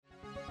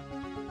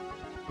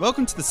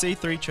Welcome to the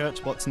C3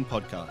 Church Watson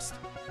podcast.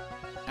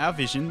 Our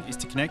vision is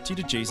to connect you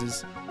to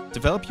Jesus,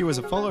 develop you as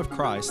a follower of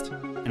Christ,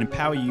 and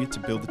empower you to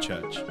build the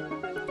church.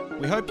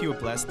 We hope you are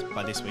blessed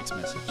by this week's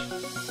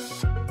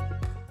message.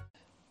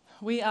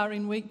 We are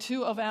in week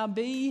 2 of our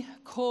Be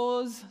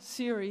Cause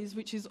series,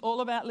 which is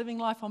all about living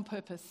life on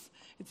purpose.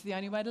 It's the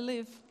only way to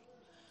live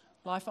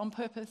life on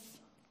purpose.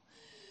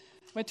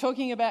 We're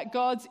talking about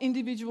God's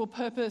individual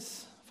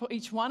purpose for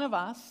each one of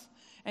us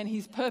and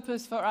his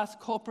purpose for us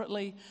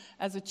corporately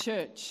as a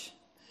church.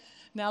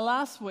 Now,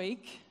 last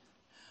week,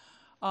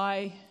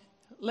 I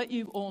let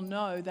you all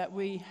know that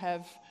we've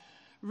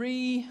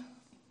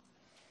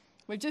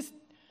just,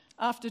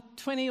 after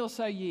 20 or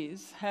so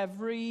years, have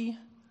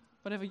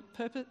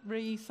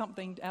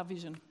something our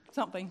vision,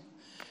 something.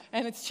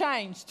 And it's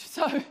changed.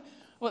 So,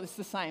 well, it's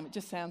the same. It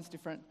just sounds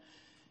different.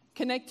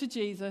 Connect to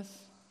Jesus,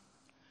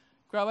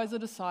 grow as a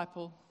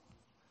disciple,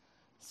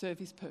 serve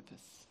his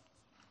purpose.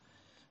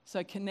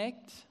 So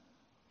connect,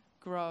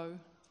 grow,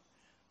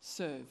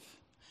 serve.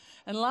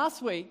 And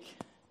last week,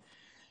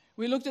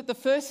 we looked at the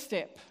first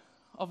step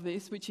of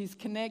this, which is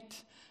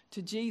connect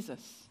to Jesus.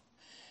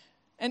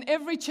 And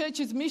every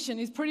church's mission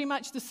is pretty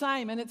much the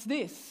same, and it's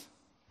this: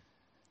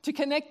 to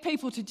connect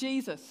people to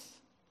Jesus.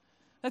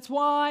 That's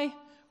why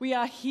we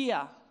are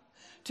here,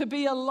 to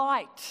be a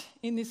light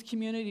in this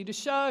community, to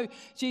show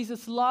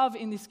Jesus' love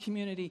in this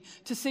community,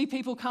 to see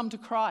people come to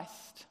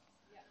Christ.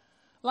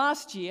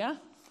 Last year,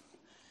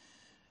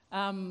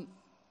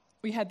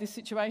 we had this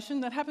situation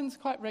that happens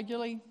quite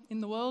regularly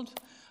in the world.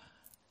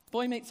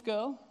 Boy meets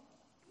girl.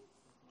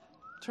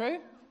 True?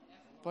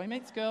 Boy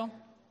meets girl.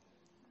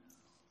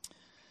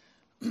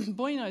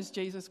 Boy knows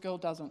Jesus, girl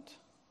doesn't.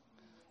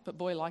 But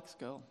boy likes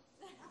girl.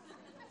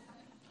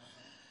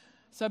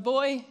 So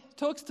boy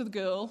talks to the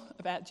girl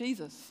about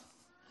Jesus.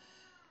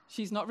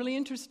 She's not really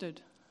interested.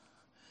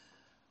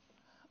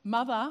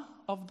 Mother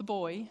of the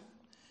boy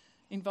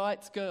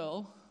invites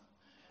girl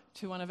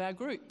to one of our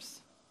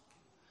groups,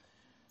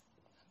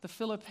 the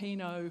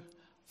Filipino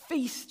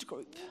Feast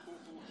Group.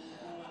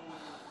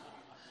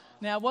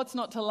 Now, what's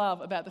not to love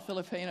about the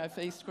Filipino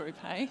Feast Group,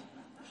 hey?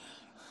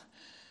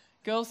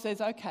 Girl says,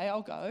 okay,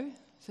 I'll go.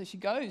 So she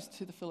goes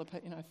to the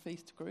Filipino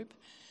Feast Group.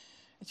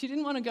 And she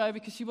didn't want to go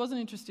because she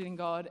wasn't interested in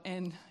God,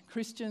 and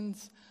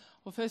Christians,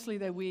 well, firstly,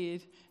 they're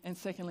weird, and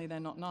secondly, they're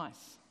not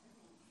nice.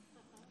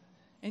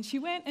 And she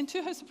went, and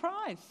to her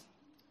surprise,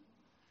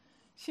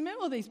 she met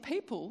all these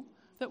people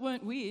that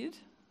weren't weird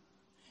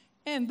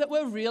and that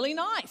were really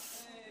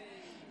nice.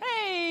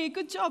 Hey,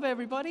 good job,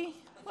 everybody.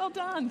 Well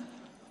done.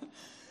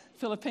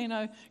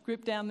 Filipino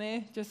group down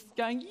there just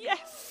going,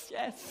 yes,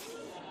 yes.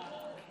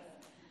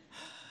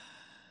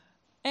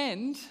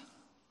 And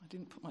I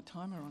didn't put my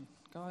timer on.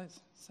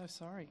 Guys, so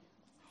sorry.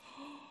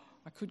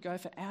 I could go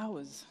for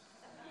hours.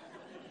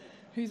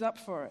 Who's up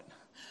for it?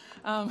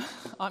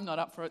 I'm not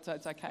up for it, so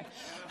it's okay.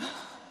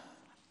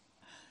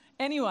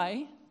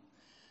 Anyway,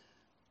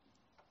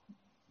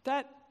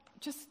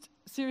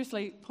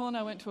 seriously, Paul and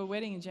I went to a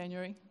wedding in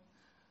January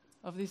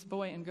of this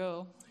boy and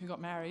girl who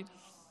got married,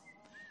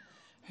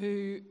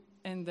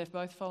 and they're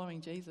both following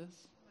Jesus.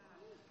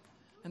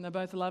 And they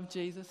both love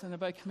Jesus, and they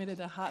both committed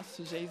their hearts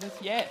to Jesus.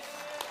 Yes.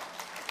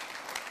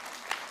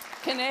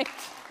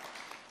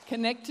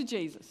 Connect to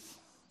Jesus.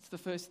 It's the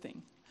first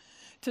thing.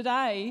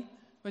 Today,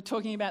 we're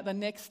talking about the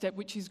next step,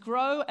 which is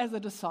grow as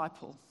a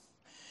disciple.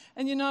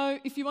 And you know,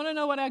 if you want to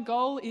know what our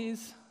goal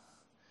is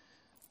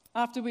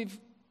after we've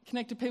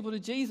connected people to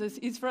Jesus,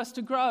 is for us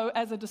to grow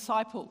as a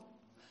disciple.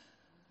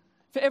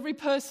 For every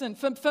person,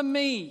 for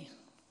me,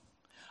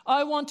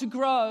 I want to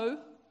grow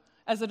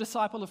as a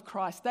disciple of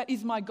Christ. That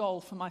is my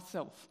goal for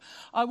myself.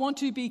 I want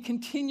to be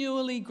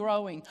continually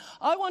growing.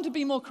 I want to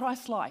be more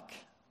Christ-like.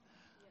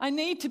 I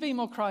need to be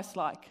more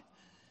Christ-like.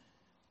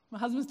 My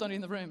husband's not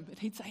in the room, but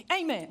he'd say,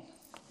 amen.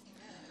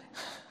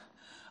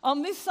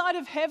 On this side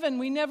of heaven,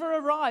 we never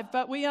arrive,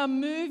 but we are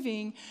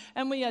moving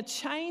and we are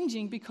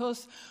changing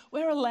because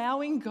we're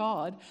allowing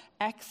God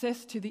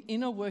access to the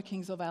inner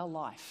workings of our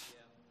life.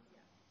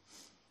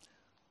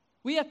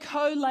 We are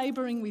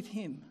co-laboring with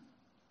him.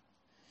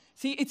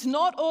 See, it's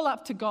not all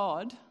up to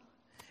God,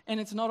 and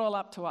it's not all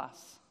up to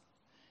us.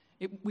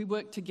 We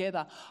work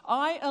together.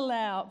 I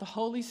allow the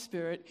Holy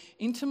Spirit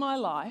into my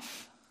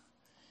life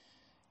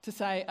to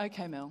say,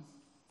 okay, Mel,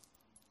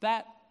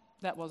 that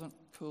wasn't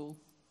cool.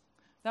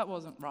 That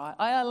wasn't right.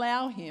 I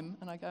allow him,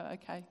 and I go,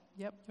 okay,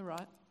 yep, you're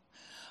right.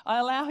 I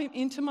allow him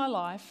into my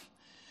life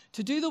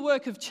to do the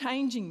work of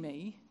changing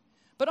me,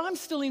 but I'm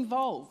still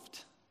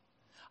involved.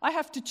 I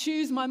have to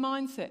choose my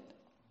mindset.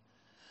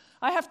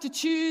 I have to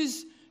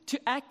choose to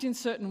act in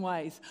certain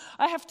ways.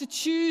 I have to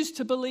choose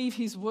to believe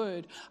his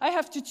word. I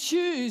have to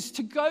choose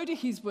to go to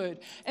his word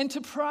and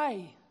to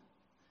pray.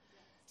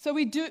 So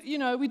we do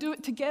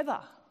it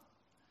together.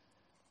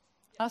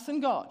 Us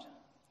and God,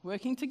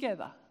 working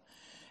together.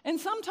 And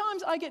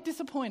sometimes I get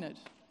disappointed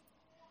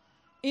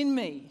in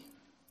me.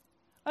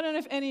 I don't know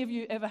if any of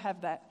you ever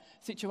have that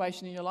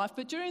situation in your life,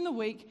 but during the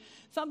week,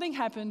 something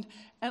happened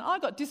and I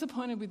got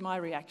disappointed with my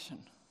reaction.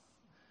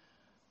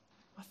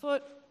 I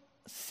thought,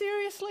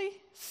 seriously?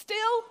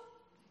 Still?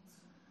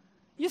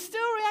 You're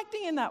still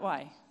reacting in that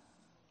way.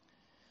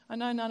 I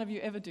know none of you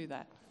ever do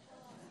that.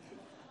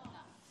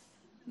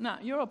 No,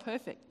 you're all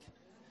perfect.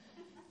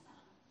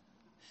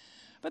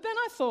 But then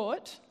I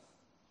thought,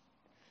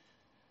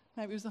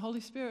 maybe it was the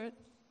Holy Spirit.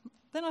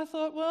 Then I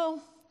thought,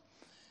 well,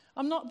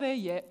 I'm not there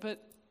yet,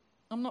 but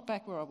I'm not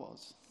back where I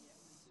was.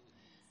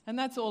 And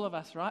that's all of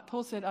us, right?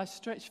 Paul said, I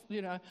stretch,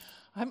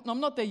 I'm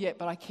not there yet,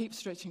 but I keep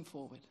stretching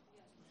forward.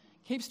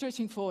 Keep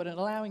stretching forward and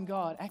allowing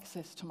God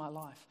access to my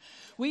life.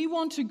 We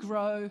want to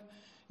grow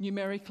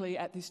numerically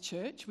at this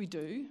church, we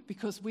do,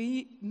 because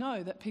we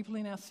know that people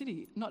in our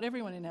city, not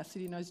everyone in our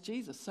city knows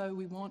Jesus, so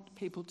we want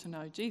people to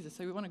know Jesus,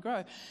 so we want to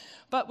grow.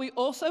 But we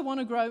also want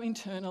to grow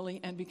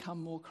internally and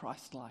become more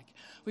Christ-like.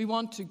 We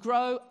want to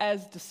grow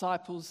as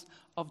disciples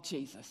of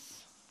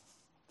Jesus.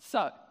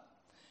 So,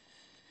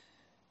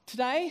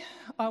 today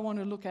I want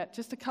to look at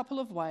just a couple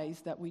of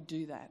ways that we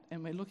do that,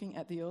 and we're looking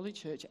at the early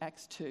church,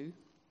 Acts 2.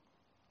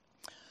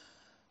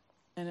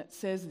 And it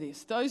says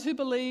this: those who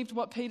believed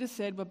what Peter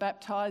said were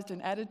baptized and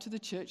added to the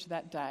church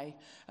that day,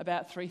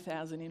 about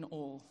 3,000 in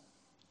all.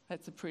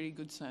 That's a pretty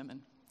good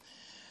sermon.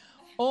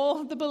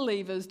 All the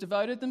believers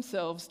devoted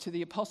themselves to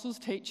the apostles'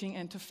 teaching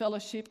and to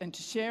fellowship and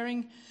to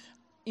sharing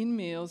in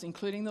meals,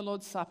 including the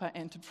Lord's Supper,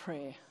 and to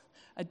prayer.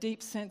 A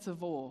deep sense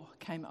of awe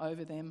came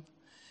over them,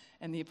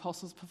 and the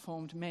apostles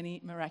performed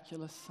many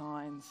miraculous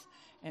signs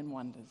and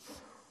wonders.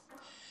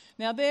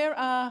 Now there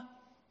are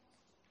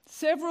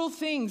several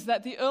things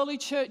that the early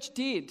church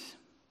did.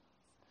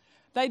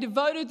 They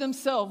devoted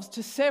themselves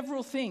to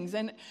several things,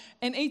 and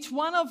each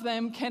one of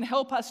them can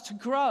help us to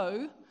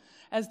grow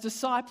as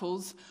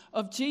disciples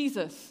of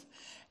Jesus.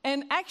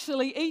 And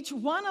actually, each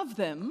one of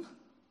them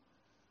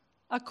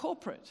are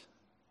corporate.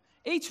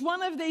 Each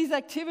one of these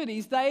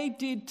activities they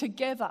did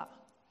together.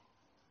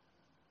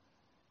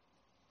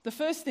 The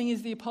first thing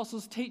is the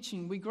apostles'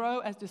 teaching. We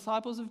grow as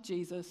disciples of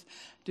Jesus,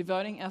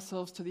 devoting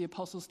ourselves to the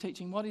apostles'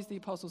 teaching. What is the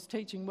apostles'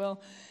 teaching?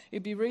 Well,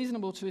 it'd be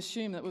reasonable to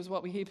assume that was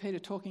what we hear Peter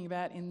talking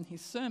about in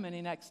his sermon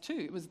in Acts 2.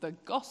 It was the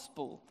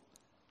gospel.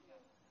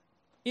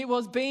 It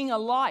was being a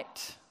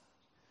light.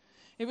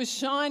 It was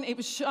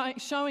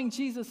showing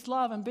Jesus'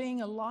 love and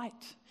being a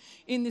light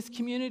in this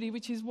community,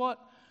 which is what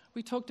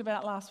we talked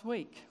about last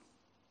week.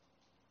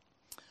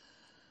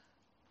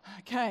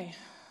 Okay.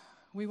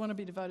 We want to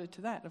be devoted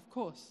to that, of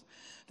course.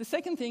 The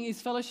second thing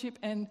is fellowship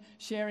and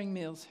sharing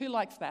meals. Who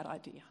likes that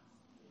idea?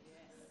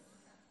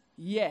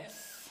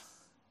 Yes.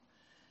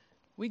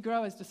 We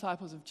grow as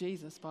disciples of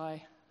Jesus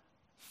by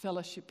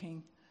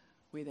fellowshipping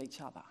with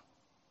each other.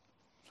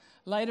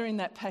 Later in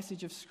that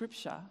passage of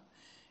Scripture,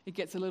 it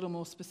gets a little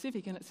more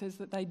specific, and it says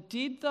that they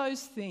did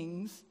those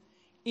things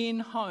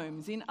in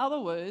homes. In other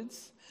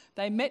words,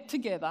 they met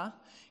together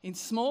in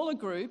smaller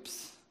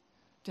groups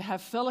to have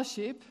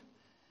fellowship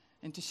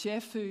and to share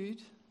food,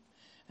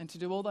 and to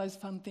do all those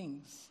fun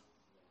things.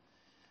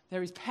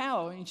 There is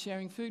power in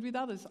sharing food with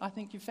others. I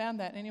think you found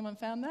that. Anyone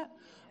found that?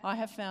 I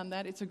have found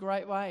that. It's a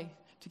great way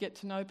to get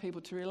to know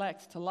people, to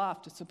relax, to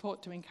laugh, to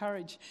support, to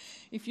encourage.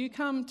 If you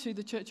come to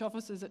the church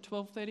offices at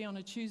 12:30 on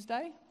a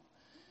Tuesday,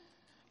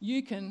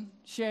 you can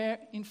share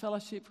in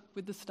fellowship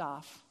with the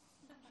staff.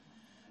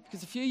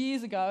 Because a few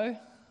years ago,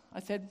 I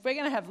said, we're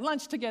going to have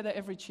lunch together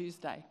every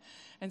Tuesday.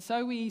 And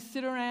so we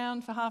sit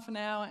around for half an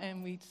hour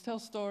and we tell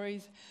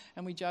stories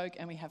and we joke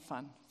and we have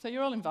fun. So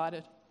you're all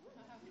invited.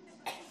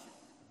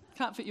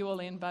 Can't fit you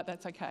all in, but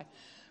that's okay.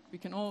 We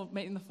can all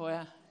meet in the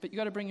foyer, but you've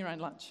got to bring your own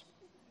lunch.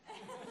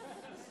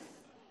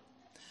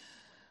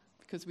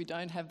 Because we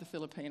don't have the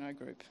Filipino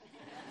group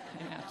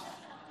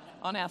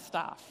on our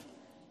staff.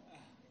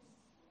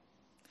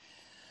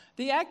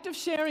 The act of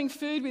sharing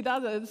food with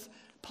others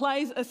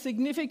plays a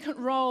significant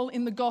role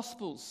in the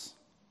Gospels.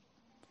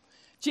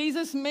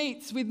 Jesus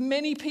meets with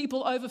many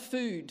people over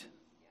food.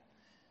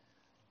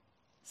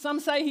 Some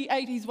say he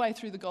ate his way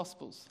through the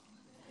Gospels.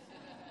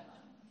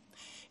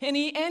 And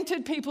he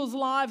entered people's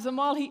lives, and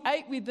while he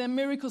ate with them,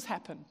 miracles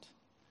happened.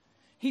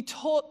 He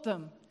taught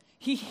them.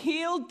 He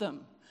healed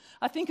them.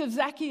 I think of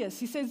Zacchaeus.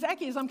 He said,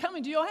 Zacchaeus, I'm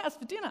coming to your house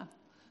for dinner.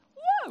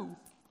 Whoa!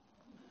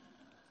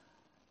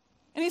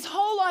 And his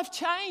whole life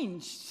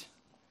changed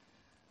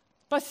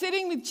by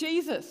sitting with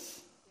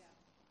Jesus.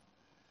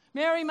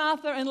 Mary,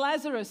 Martha, and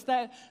Lazarus,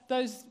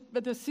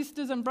 the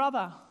sisters and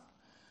brother,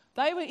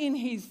 they were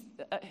in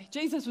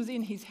Jesus was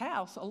in his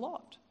house a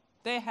lot,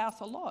 their house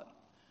a lot.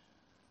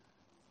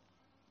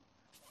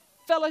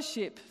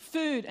 Fellowship,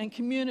 food, and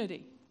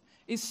community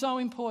is so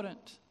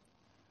important.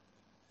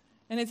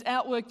 And it's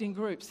outworked in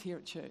groups here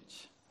at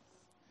church.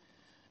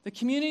 The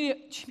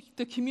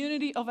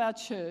community of our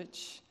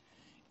church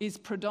is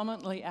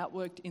predominantly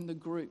outworked in the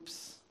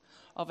groups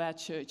of our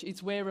church.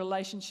 It's where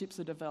relationships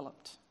are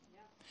developed.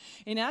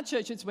 In our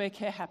church, it's where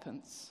care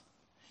happens.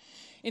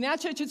 In our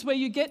church, it's where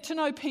you get to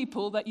know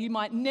people that you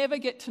might never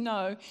get to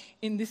know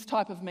in this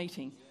type of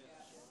meeting.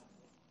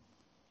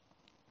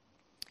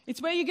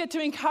 It's where you get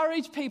to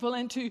encourage people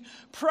and to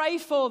pray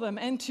for them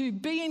and to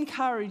be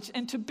encouraged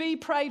and to be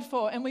prayed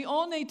for. And we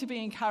all need to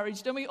be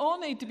encouraged and we all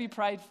need to be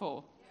prayed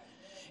for.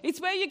 It's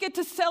where you get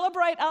to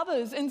celebrate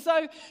others and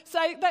so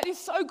say, that is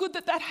so good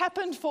that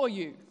happened for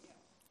you.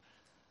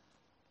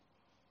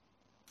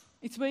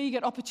 It's where you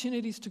get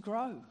opportunities to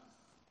grow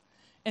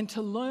and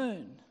to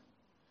learn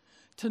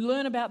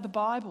about the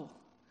Bible,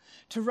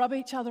 to rub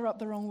each other up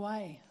the wrong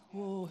way.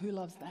 Oh, who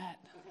loves that?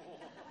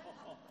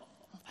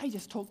 They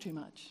just talk too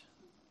much,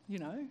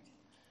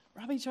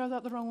 Rub each other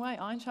up the wrong way.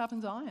 Iron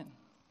sharpens iron.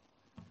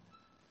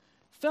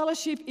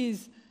 Fellowship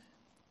is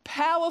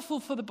powerful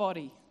for the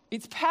body.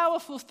 It's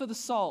powerful for the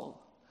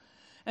soul.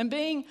 And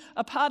being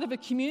a part of a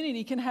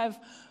community can have,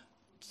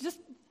 just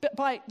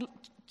by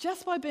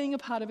being a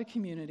part of a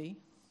community,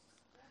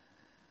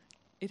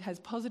 it has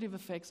positive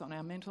effects on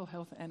our mental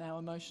health and our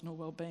emotional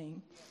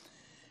well-being.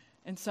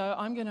 And so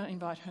I'm going to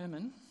invite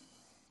Herman.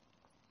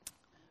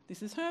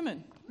 This is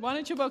Herman. Why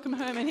don't you welcome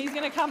Herman? He's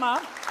going to come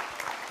up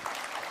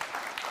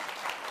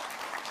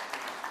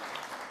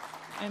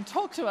and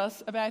talk to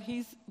us about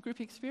his group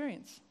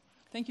experience.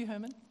 Thank you,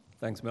 Herman.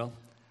 Thanks, Mel.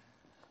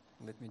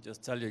 Let me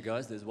just tell you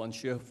guys, there's one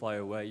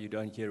surefire way you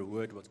don't hear a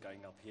word what's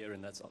going up here,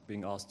 and that's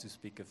being asked to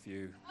speak a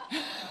few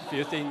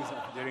things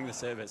during the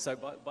service. So,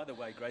 by the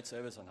way, great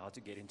service on how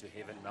to get into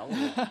heaven, Mel.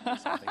 Or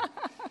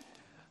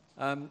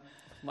something.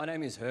 My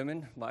name is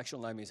Herman. My actual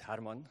name is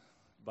Herman,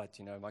 but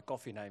my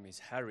coffee name is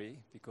Harry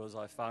because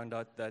I found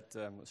out that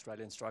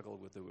Australians struggle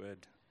with the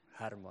word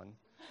Herman.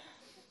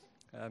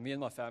 Me and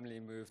my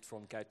family moved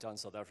from Cape Town,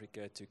 South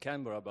Africa, to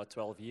Canberra about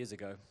 12 years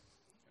ago.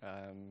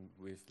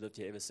 We've lived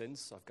here ever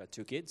since. I've got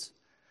 2 kids.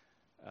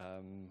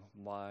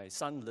 My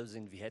son lives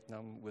in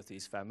Vietnam with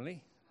his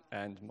family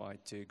and my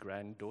 2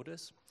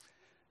 granddaughters.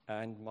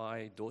 And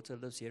my daughter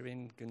lives here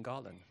in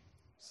Gungahlin.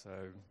 So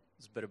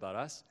it's a bit about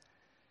us.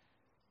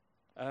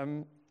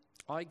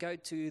 I go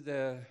to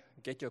the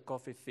Get Your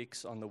Coffee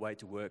Fix on the Way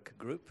to Work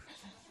group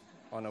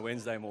on a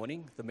Wednesday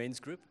morning, the men's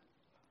group,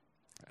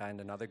 and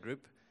another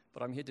group.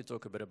 But I'm here to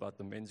talk a bit about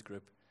the men's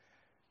group.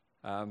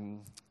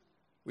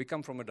 We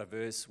come from a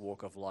diverse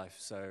walk of life.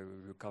 So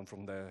we come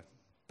from the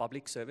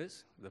public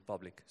service,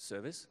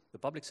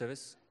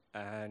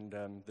 and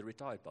the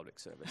retired public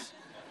service.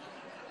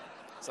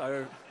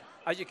 So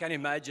as you can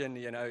imagine,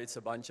 it's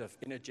a bunch of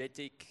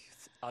energetic,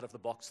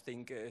 out-of-the-box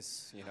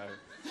thinkers,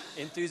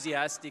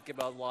 enthusiastic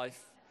about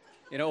life,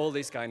 all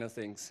these kind of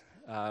things.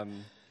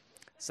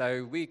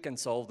 So we can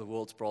solve the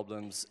world's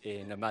problems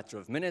in a matter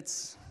of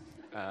minutes.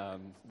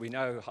 We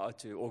know how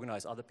to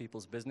organize other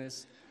people's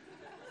business.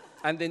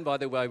 And then, by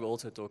the way, we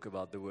also talk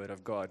about the Word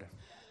of God.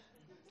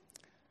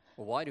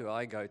 Well, why do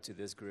I go to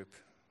this group?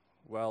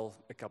 Well,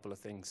 a couple of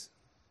things.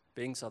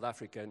 Being South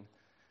African,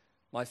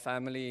 my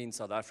family in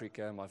South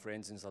Africa, my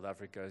friends in South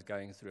Africa is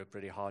going through a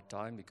pretty hard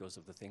time because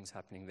of the things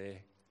happening there.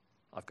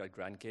 I've got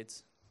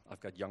grandkids. I've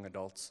got young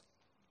adults,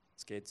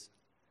 kids.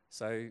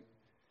 So,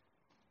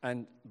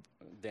 and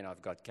then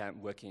I've got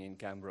working in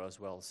Canberra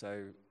as well.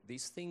 So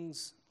these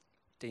things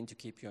tend to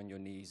keep you on your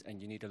knees, and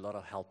you need a lot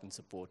of help and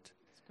support.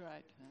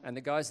 Great. And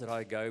the guys that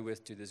I go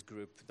with to this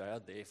group, they are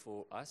there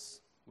for us.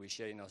 We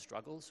share in our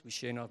struggles. We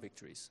share in our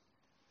victories.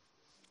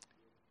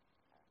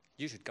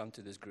 You should come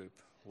to this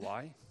group.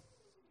 Why?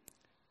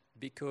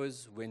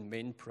 Because when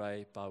men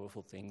pray,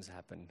 powerful things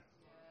happen.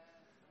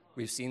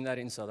 We've seen that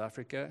in South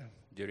Africa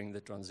during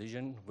the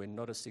transition, when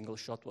not a single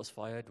shot was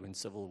fired, when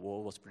civil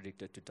war was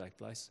predicted to take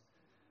place.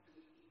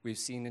 We've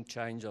seen a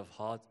change of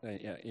heart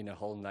in a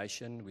whole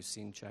nation. We've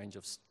seen change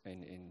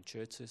in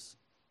churches.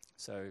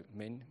 So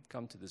men,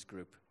 come to this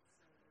group.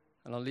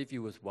 And I'll leave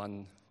you with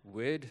one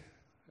word.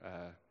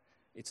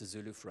 It's a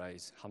Zulu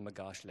phrase,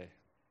 Hamagashle.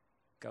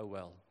 Go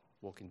well,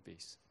 walk in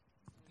peace.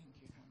 Thank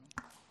you, Herman.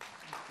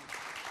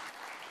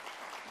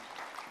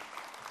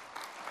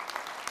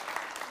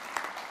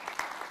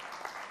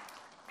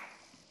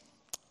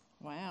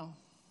 Wow.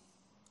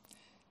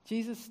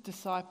 Jesus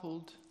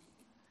discipled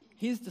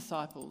his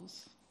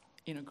disciples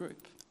in a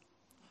group.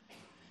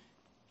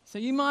 So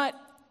you might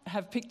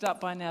have picked up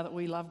by now that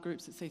we love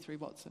groups at C3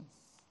 Watson.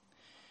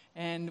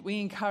 And we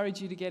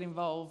encourage you to get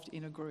involved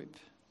in a group.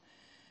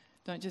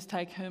 Don't just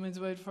take Herman's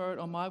word for it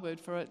or my word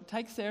for it.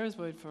 Take Sarah's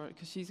word for it,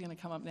 because she's going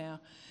to come up now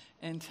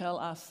and tell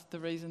us the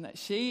reason that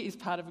she is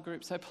part of a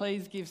group. So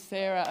please give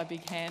Sarah a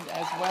big hand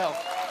as well.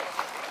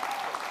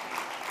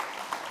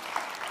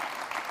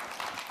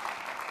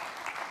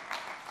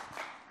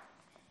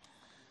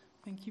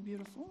 Thank you,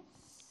 beautiful.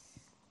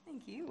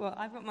 Thank you. Well,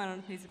 I've got mine on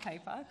a piece of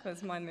paper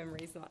because my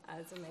memory's not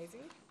as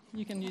amazing.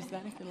 You can use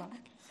that if you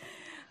like.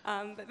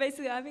 But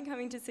basically, I've been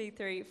coming to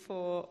C3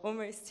 for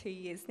almost 2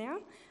 years now.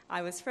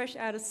 I was fresh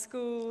out of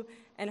school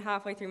and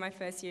halfway through my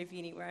first year of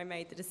uni where I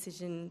made the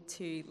decision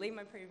to leave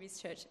my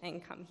previous church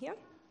and come here.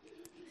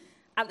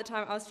 At the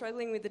time, I was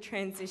struggling with the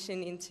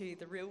transition into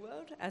the real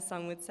world, as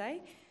some would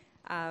say.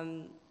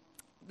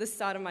 The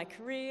start of my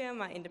career,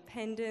 my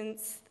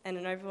independence, and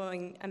an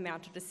overwhelming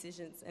amount of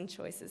decisions and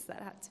choices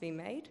that had to be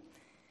made.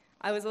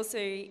 I was also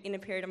in a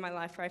period of my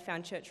life where I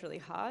found church really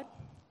hard,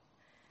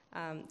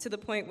 to the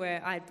point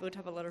where I built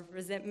up a lot of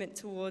resentment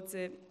towards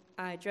it.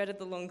 I dreaded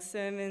the long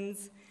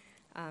sermons.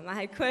 I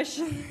had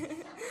questions.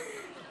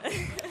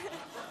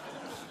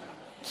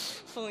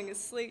 falling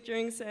asleep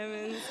during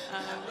sermons.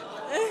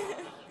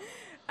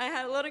 I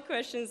had a lot of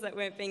questions that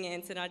weren't being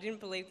answered. I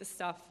didn't believe the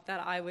stuff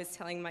that I was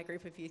telling my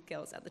group of youth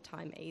girls at the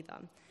time either.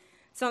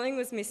 Something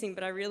was missing,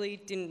 but I really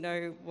didn't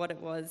know what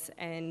it was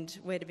and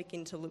where to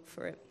begin to look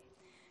for it.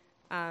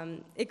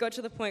 It got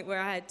to the point where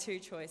I had two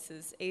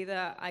choices.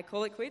 Either I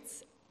call it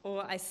quits,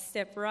 or I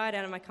step right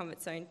out of my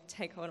comfort zone,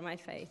 take hold of my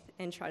faith,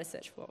 and try to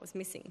search for what was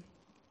missing.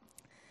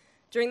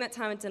 During that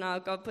time of denial,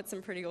 God put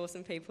some pretty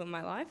awesome people in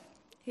my life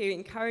who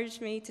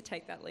encouraged me to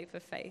take that leap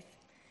of faith.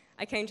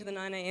 I came to the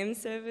 9 a.m.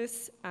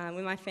 service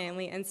with my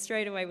family and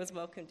straight away was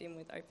welcomed in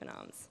with open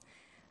arms.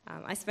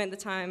 I spent the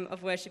time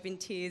of worship in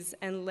tears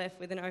and left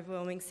with an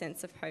overwhelming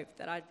sense of hope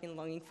that I'd been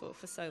longing for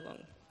so long.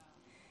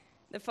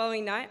 The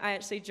following night, I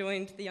actually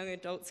joined the young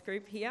adults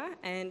group here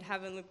and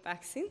haven't looked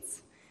back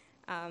since.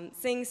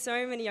 Seeing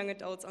so many young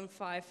adults on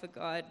fire for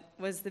God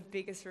was the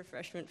biggest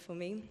refreshment for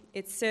me.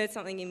 It stirred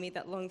something in me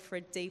that longed for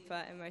a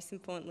deeper and, most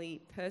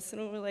importantly,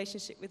 personal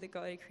relationship with the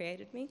God who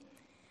created me.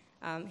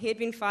 He had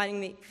been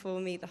fighting for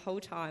me the whole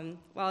time.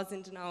 While I was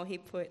in denial, he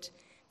put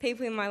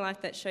people in my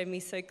life that showed me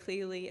so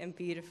clearly and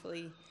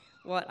beautifully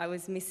what I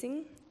was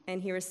missing,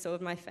 and he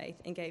restored my faith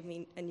and gave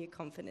me a new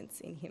confidence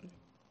in him.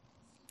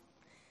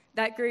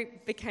 That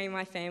group became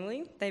my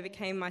family. They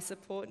became my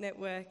support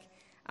network,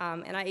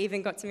 and I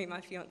even got to meet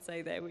my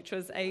fiancé there, which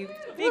was a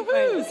big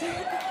bonus.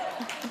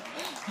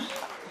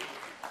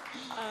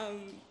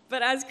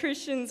 But as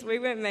Christians, we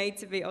weren't made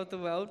to be of the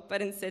world,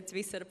 but instead to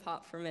be set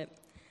apart from it,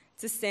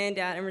 to stand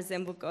out and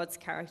resemble God's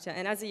character.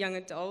 And as a young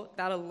adult,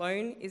 that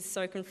alone is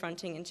so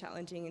confronting and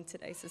challenging in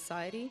today's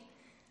society.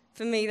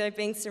 For me, though,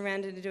 being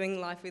surrounded and doing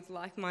life with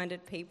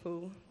like-minded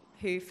people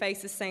who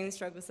face the same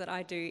struggles that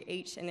I do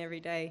each and every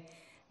day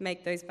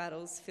make those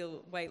battles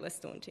feel way less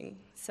daunting.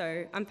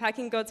 So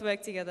unpacking God's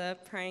work together,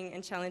 praying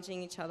and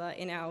challenging each other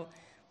in our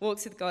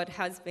walks with God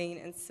has been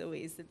and still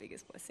is the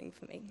biggest blessing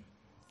for me.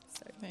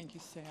 So. Thank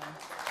you, Sarah.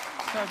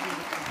 So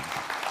beautiful.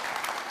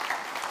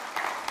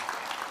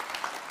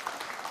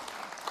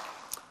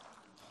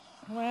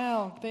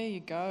 Well, there you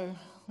go.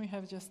 We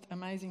have just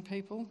amazing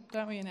people,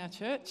 don't we, in our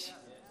church?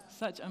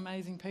 Such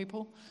amazing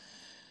people.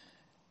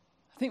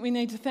 I think we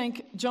need to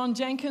thank John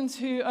Jenkins,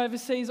 who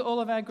oversees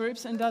all of our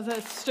groups and does a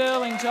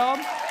sterling job.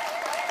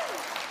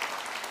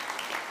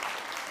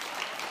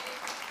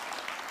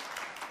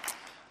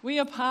 We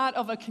are part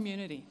of a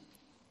community.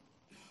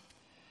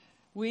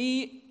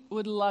 We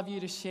would love you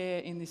to share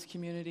in this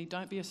community.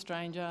 Don't be a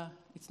stranger.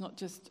 It's not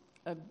just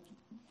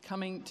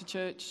coming to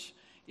church.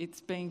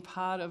 It's being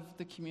part of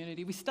the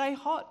community. We stay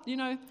hot. You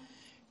know,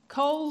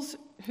 coals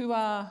who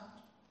are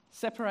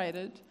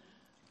separated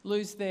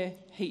lose their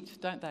heat,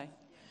 don't they?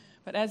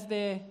 But as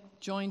they're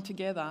joined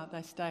together,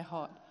 they stay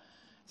hot.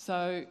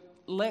 So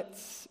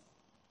let's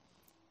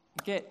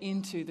get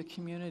into the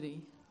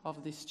community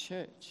of this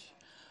church.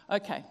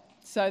 Okay,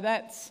 so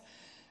that's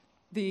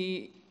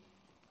the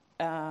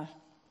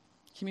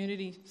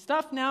community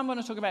stuff. Now I'm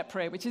going to talk about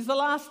prayer, which is the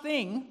last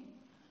thing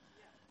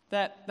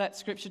that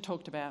scripture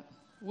talked about.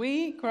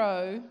 We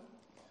grow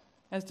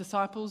as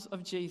disciples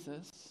of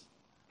Jesus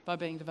by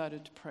being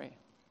devoted to prayer.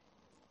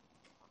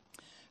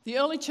 The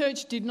early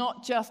church did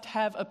not just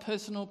have a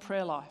personal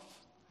prayer life.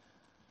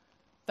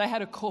 They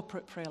had a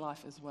corporate prayer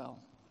life as well.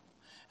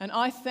 And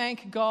I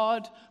thank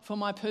God for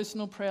my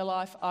personal prayer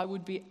life. I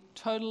would be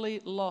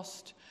totally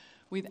lost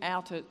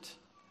without it.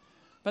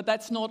 But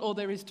that's not all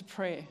there is to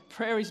prayer.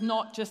 Prayer is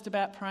not just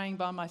about praying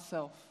by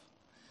myself.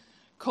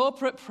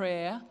 Corporate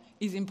prayer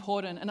is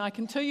important. And I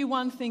can tell you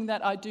one thing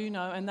that I do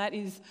know, and that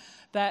is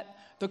that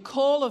the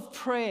call of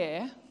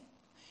prayer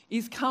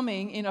is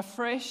coming in a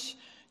fresh,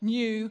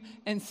 new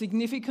and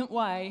significant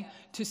way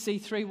to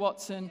C3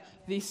 Watson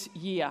this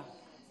year.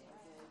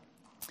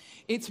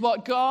 It's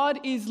what God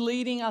is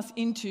leading us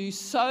into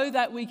so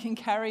that we can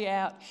carry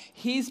out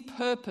his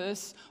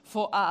purpose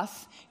for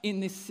us in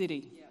this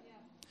city.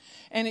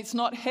 And it's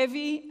not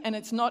heavy and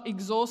it's not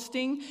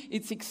exhausting.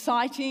 It's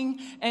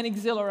exciting and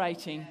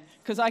exhilarating.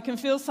 Because I can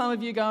feel some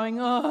of you going,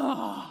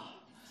 oh.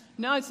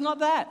 No, it's not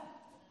that.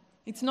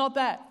 It's not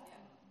that.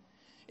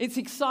 It's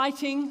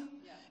exciting.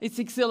 It's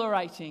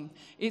exhilarating.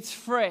 It's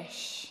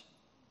fresh.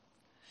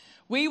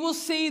 We will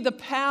see the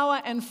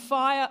power and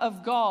fire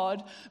of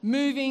God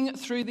moving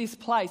through this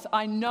place.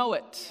 I know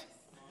it.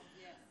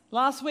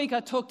 Last week I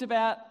talked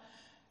about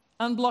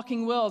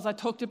unblocking wells. I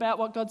talked about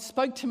what God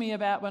spoke to me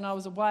about when I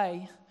was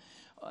away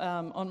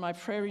on my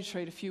prayer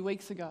retreat a few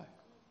weeks ago.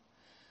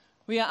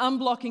 We are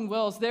unblocking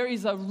wells. There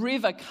is a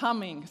river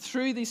coming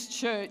through this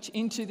church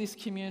into this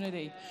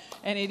community,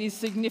 and it is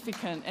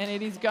significant, and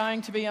it is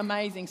going to be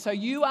amazing. So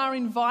you are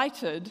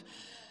invited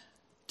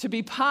to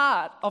be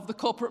part of the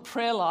corporate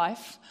prayer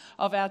life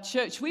of our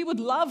church. We would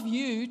love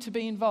you to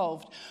be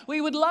involved.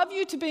 We would love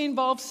you to be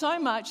involved so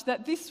much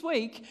that this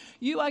week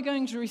you are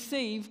going to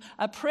receive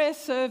a prayer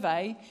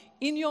survey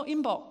in your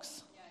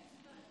inbox.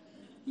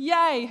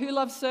 Yay, who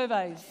loves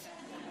surveys?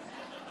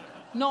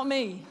 Not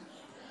me.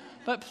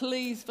 But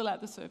please fill out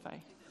the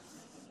survey.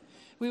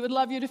 We would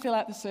love you to fill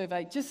out the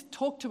survey. Just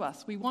talk to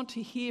us. We want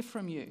to hear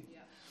from you.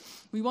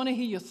 We want to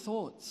hear your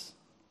thoughts.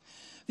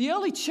 The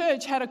early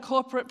church had a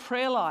corporate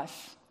prayer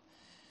life.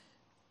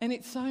 And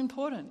it's so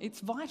important.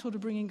 It's vital to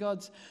bring in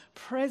God's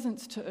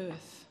presence to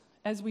earth.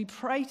 As we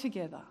pray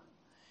together,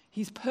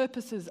 his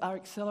purposes are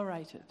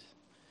accelerated.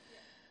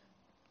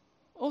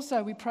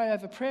 Also, we pray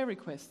over prayer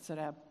requests at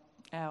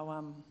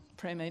our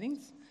prayer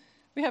meetings.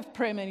 We have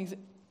prayer meetings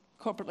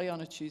corporately on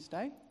a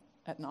Tuesday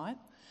at night.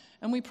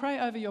 And we pray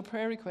over your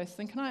prayer requests.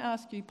 And can I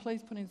ask you,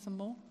 please put in some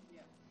more?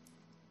 Yeah.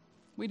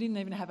 We didn't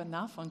even have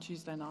enough on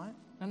Tuesday night.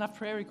 Enough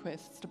prayer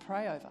requests to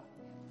pray over.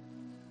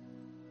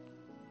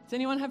 Does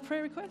anyone have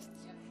prayer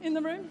requests in the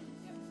room?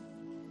 Yeah.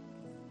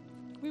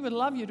 We would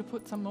love you to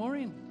put some more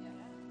in. Yeah.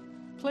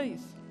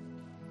 Please.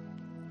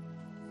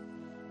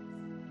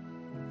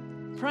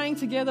 Praying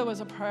together was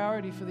a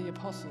priority for the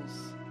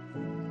apostles.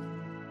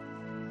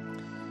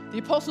 The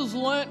apostles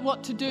learnt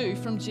what to do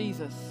from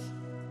Jesus.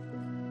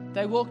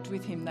 They walked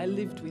with him, they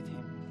lived with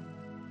him.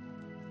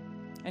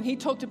 And he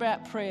talked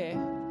about prayer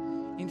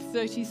in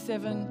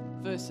 37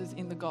 verses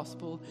in the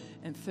gospel,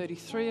 and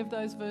 33 of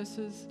those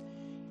verses,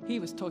 he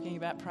was talking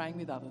about praying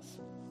with others.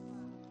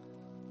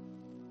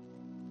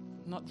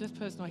 Not just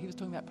personal, he was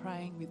talking about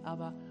praying with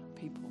other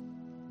people.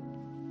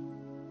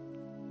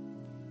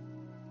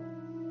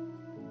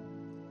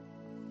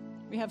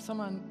 We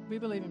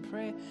believe in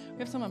prayer. We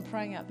have someone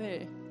praying out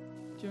there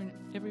during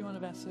every one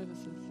of our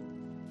services.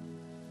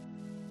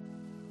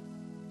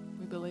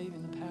 We believe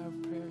in the power of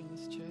prayer in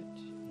this church.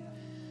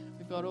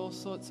 We've got all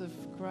sorts of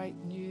great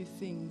new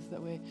things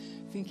that we're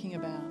thinking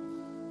about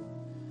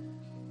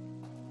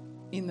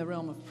in the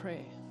realm of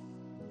prayer.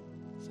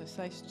 So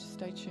stay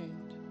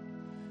tuned.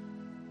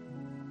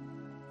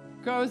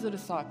 Grow as a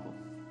disciple.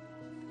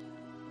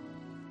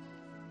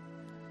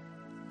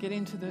 Get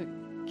into the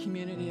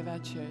community of our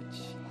church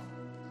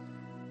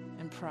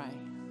and pray.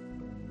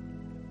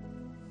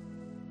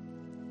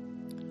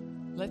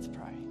 Let's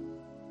pray.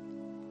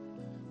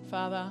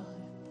 Father,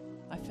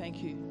 I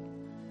thank you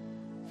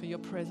for your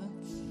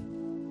presence.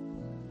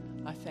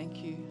 I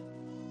thank you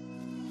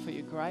for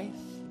your grace.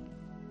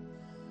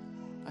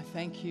 I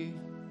thank you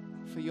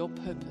for your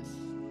purpose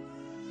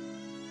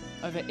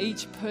over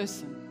each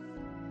person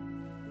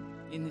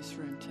in this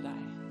room today.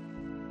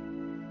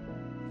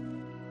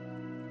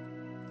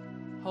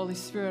 Holy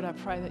Spirit, I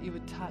pray that you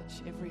would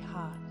touch every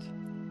heart.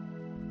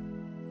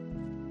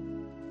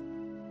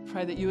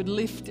 Pray that you would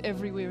lift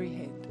every weary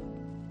head.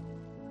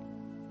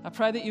 I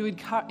pray that you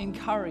would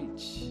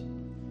encourage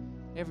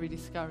every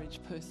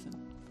discouraged person.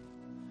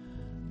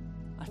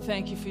 I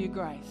thank you for your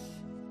grace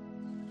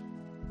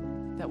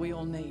that we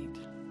all need.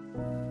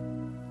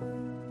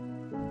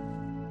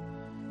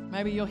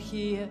 Maybe you're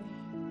here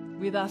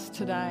with us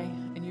today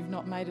and you've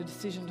not made a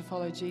decision to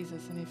follow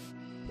Jesus, and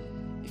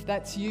if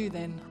that's you,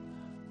 then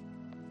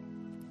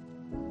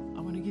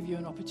I want to give you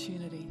an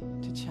opportunity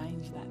to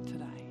change that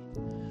today.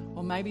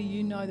 Or maybe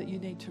you know that you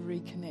need to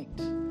reconnect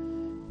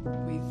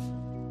with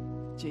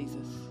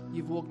Jesus.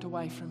 You've walked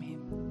away from him.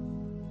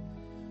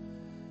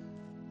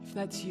 If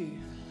that's you,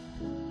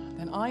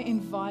 then I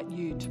invite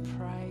you to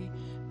pray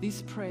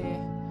this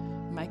prayer.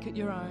 Make it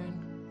your own.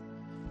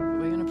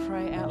 We're going to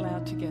pray out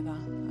loud together,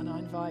 and I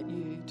invite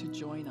you to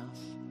join us.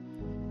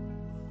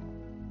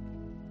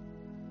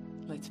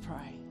 Let's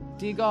pray.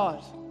 Dear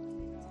God,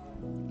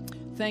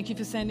 thank you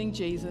for sending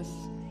Jesus.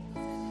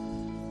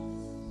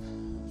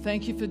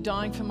 Thank you for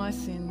dying for my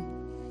sin.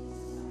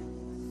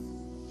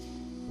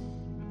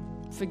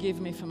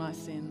 Forgive me for my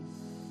sin.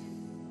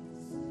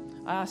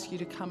 I ask you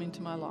to come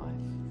into my life.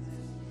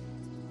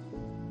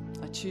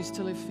 I choose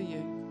to live for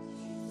you.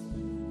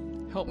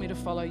 Help me to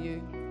follow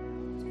you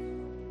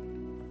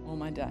all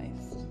my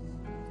days.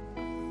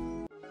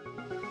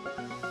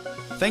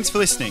 Thanks for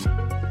listening.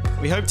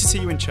 We hope to see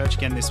you in church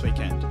again this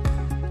weekend.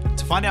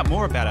 To find out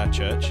more about our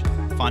church,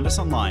 find us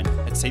online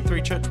at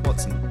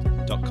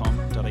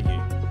c3churchwatson.com.au.